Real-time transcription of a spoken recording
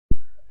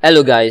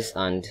Hello guys,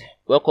 and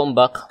welcome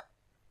back.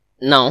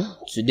 Now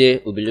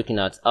today we'll be looking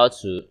at how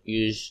to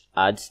use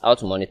ads, how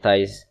to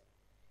monetize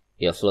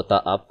your Flutter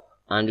app,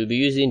 and we'll be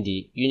using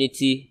the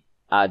Unity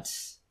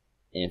ads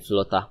in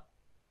Flutter.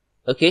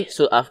 Okay,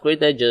 so I've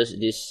created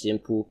just this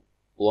simple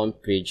one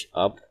page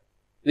app,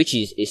 which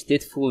is a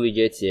stateful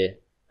widget here,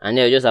 and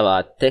then we just have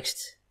our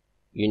text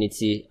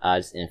Unity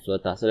ads in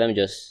Flutter. So let me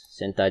just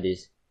center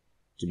this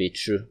to be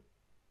true.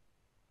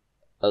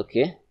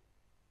 Okay,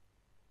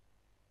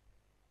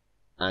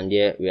 and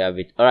here we have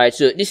it. Alright,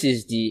 so this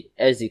is the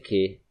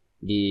SDK,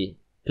 the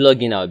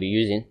plugin I'll be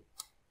using.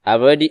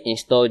 I've already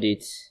installed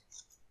it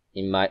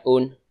in my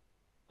own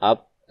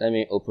app. Let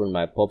me open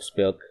my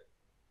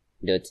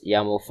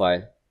popspec.yaml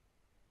file.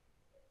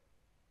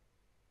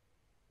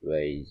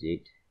 Where is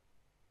it?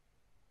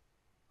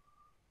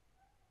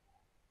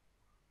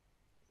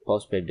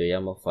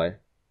 Popspec.yaml file.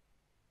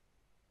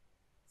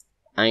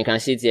 And you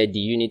can see it here, the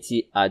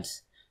Unity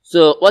ads.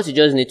 So what you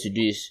just need to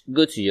do is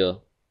go to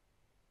your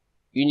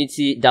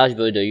Unity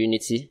dashboard or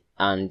Unity,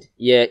 and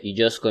here you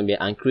just come here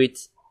and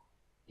create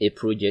a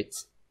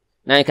project.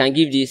 Now you can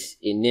give this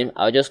a name.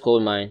 I'll just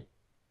call mine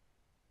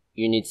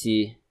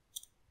Unity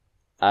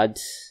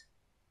ads.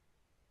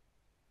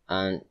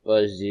 And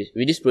what is this?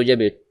 Will this project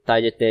be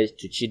targeted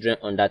to children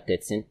under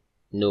 13?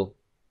 No.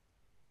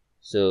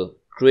 So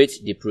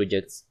create the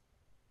project.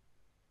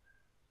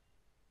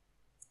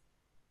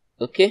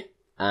 Okay,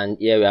 and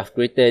here we have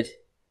created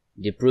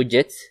the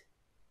project.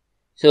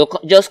 So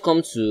just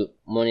come to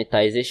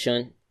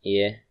monetization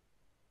here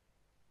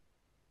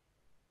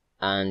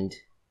and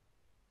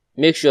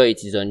make sure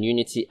it is on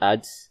Unity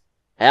ads.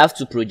 I have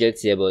two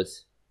projects here, but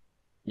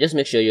just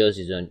make sure yours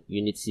is on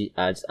Unity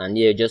ads, and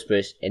here just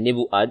press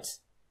enable ads.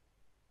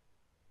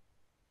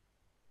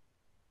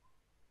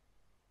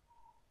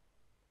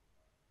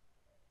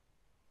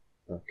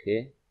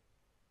 Okay.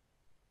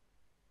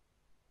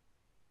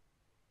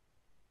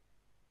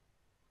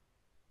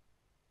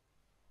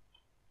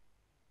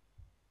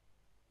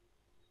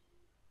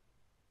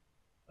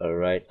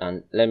 Alright,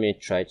 and let me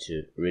try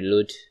to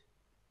reload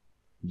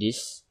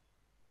this.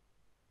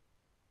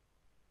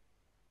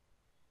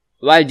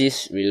 While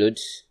this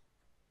reloads,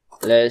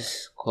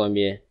 let's come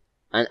here,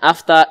 and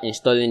after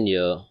installing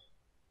your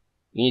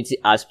Unity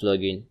ads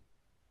plugin,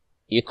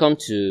 you come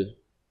to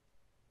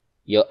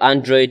your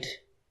Android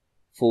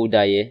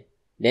folder here.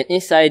 Then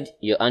inside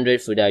your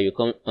Android folder, you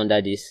come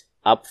under this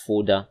app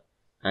folder,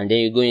 and then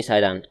you go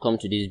inside and come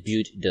to this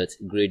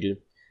build.gradle.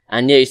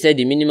 And here you set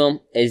the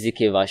minimum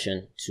SDK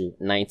version to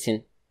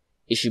 19.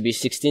 It should be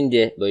 16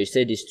 there, but you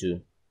set this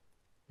to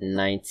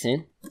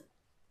 19.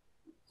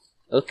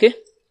 Okay.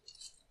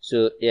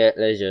 So yeah,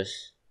 let's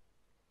just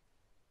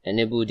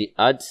enable the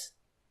ads.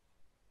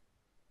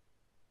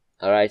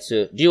 Alright,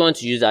 so do you want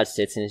to use ad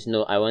settings?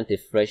 No, I want a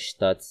fresh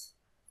start.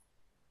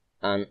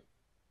 And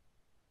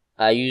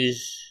I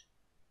use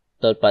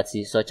third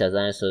party such as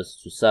Answers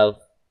to serve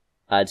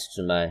ads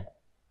to my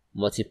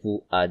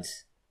multiple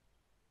ads.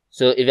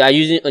 So if you are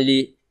using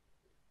only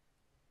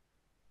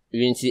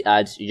Unity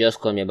ads, you just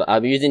come here, but I'll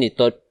be using the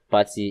third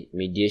party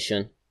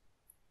mediation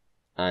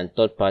and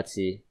third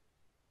party,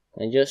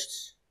 and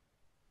just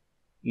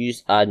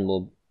use add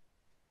mob.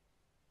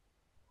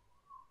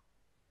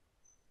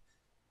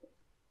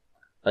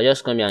 I'll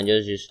just come here and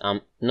just use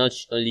not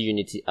only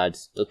Unity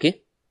ads.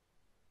 Okay,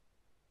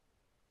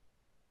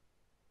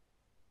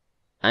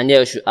 and here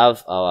we should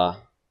have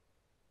our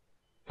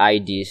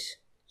IDs.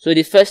 So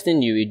the first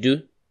thing you will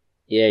do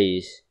here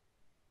is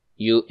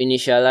you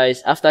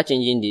initialize. After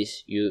changing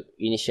this, you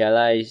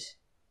initialize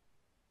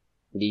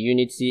the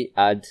Unity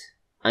ad,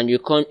 and you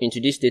come into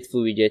this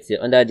stateful widget here.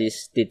 Under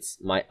this states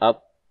my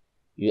app,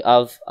 you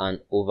have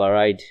an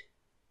override,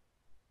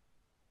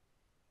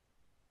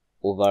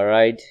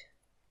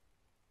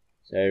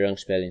 sorry, wrong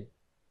spelling,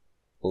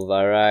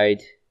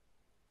 override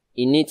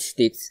init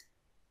state,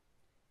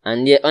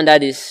 and here under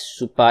this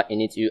super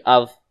init you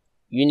have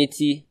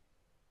Unity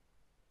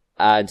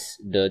ads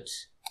dot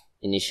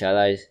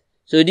initialize.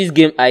 So this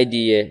game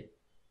ID here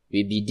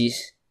will be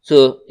this.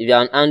 So if you're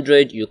on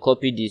Android, you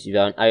copy this. If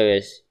you're on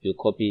iOS, you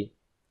copy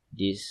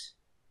this.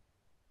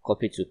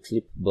 Copy to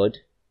clipboard.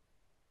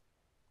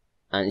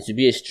 And it will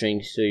be a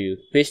string. So you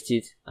paste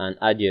it and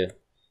add your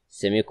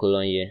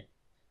semicolon here.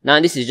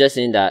 Now this is just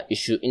saying that you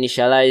should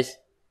initialize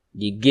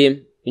the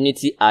game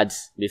Unity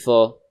ads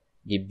before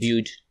the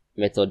build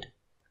method.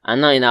 And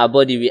now in our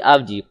body, we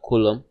have the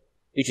column,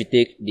 which will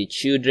take the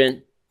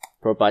children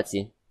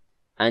property.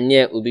 And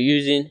here we'll be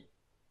using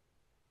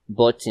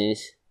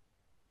buttons.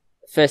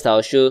 First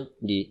I'll show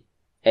the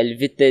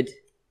elevated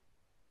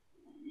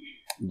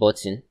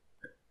button.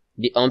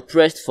 The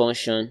unpressed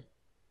function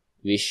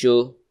will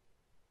show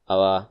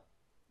our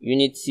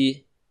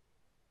Unity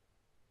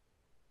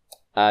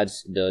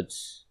ads dot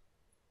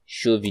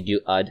show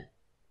video ad.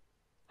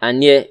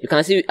 And here you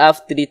can see we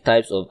have three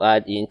types of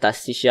ad: the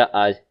interstitial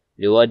ad,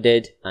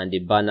 rewarded, and the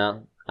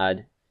banner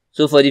ad.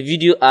 So for the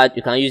video ad,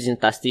 you can use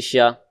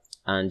interstitial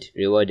and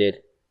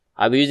rewarded.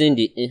 I'll be using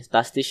the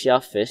interstitial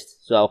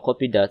first, so I'll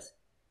copy that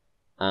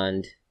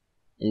and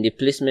in the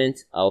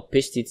placement, I'll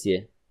paste it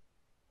here,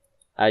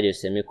 add your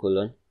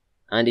semicolon,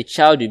 and the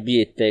child will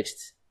be a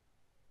text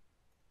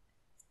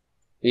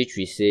which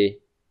we say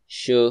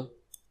show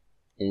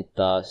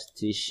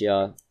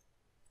interstitial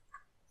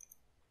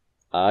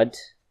add.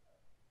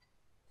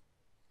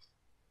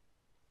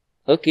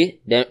 Okay,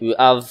 then we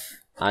have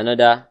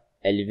another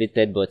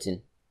elevated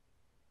button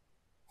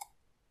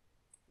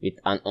with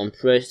an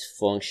unpressed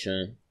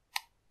function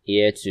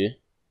here too.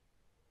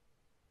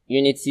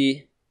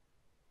 Unity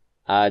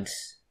add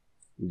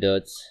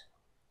dot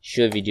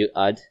show video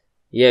add.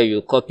 Here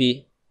you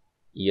copy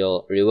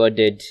your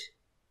rewarded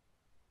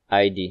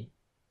ID.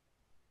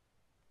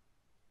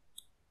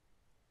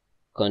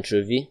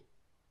 Ctrl V,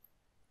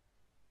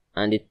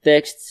 and the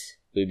text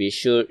will be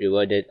show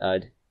rewarded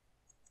add.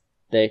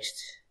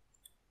 Text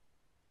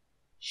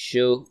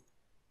show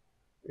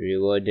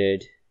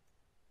rewarded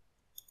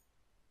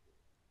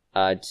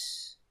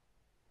ads.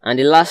 And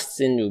the last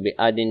thing we'll be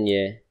adding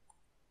here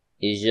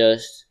is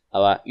just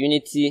our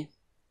Unity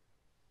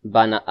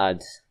banner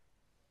ad.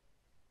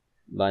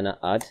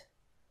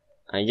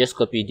 And just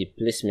copy the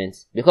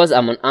placement. Because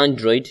I'm on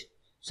Android,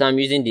 so I'm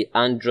using the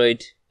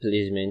Android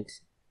placement.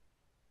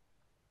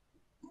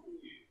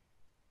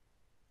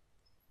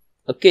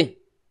 Okay,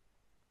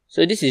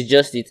 so this is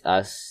just it,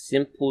 as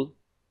simple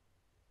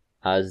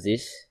as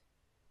this.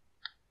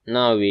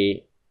 Now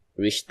we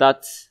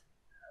restart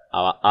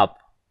our app.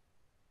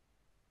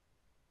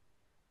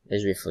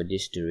 Let's wait for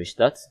this to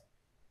restart.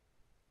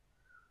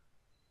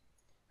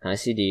 Can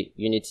see the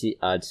Unity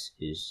ads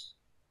is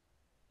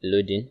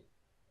loading.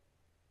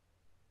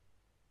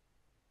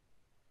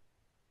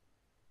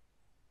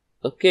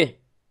 Okay,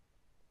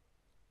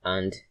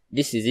 and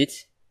this is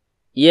it.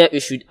 Here we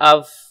should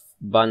have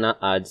banner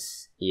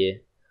ads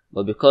here,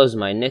 but because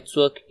my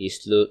network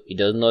is slow, it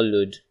does not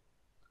load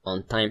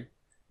on time.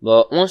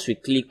 But once we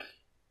click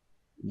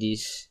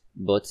this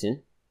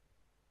button,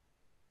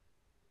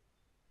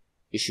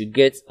 you should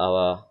get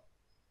our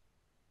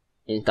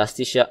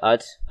interstitial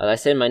ad. As I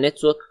said, my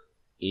network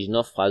is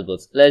not fast,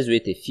 but let's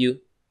wait a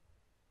few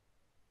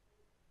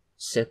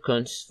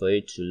seconds for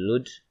it to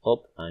load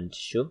up and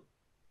show.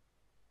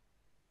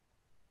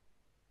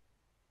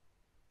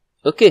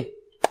 Okay,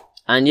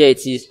 and here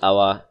it is,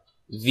 our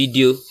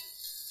video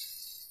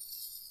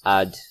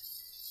ad.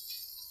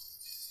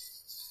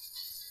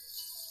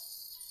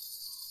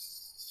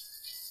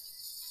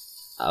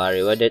 Our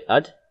rewarded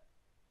ad,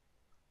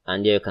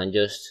 and here you can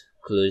just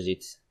close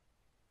it.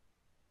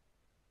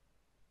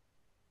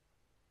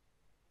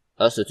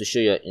 Also to show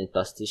your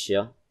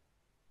interstitial.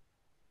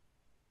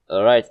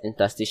 Alright,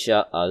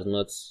 interstitial has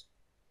not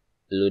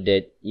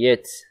loaded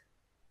yet.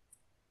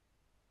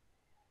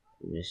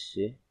 Let me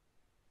see.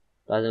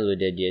 It hasn't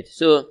loaded yet.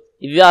 So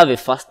if you have a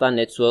faster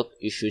network,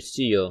 you should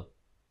see your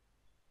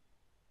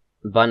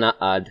banner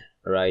ad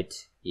right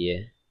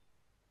here.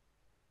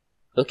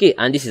 Okay,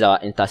 and this is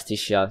our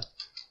interstitial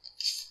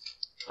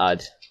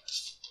ad.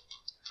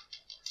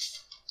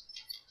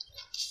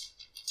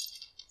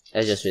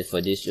 Let's just wait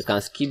for this. You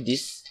can skip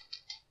this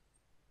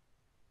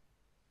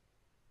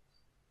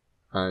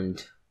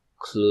and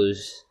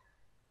close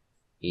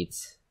it.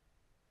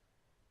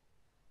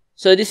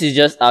 So this is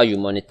just how you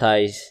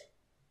monetize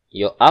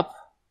your app.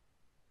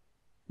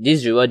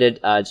 These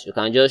rewarded ads, you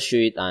can just show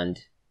it, and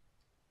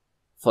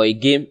for a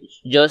game,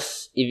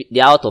 just if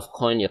they're out of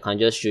coin, you can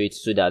just show it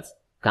so that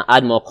you can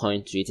add more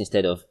coin to it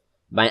instead of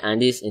buying.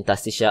 And this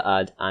interstitial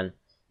ad and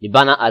the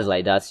banner ads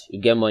like that,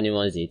 you get money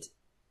once it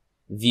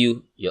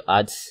view your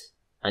ads.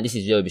 And this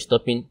is where we'll be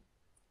stopping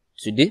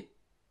today.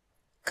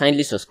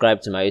 Kindly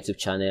subscribe to my YouTube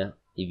channel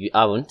if you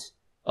haven't.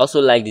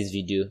 Also like this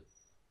video,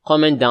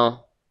 comment down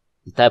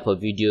the type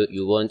of video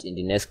you want in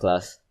the next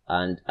class,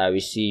 and I will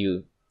see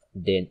you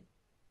then.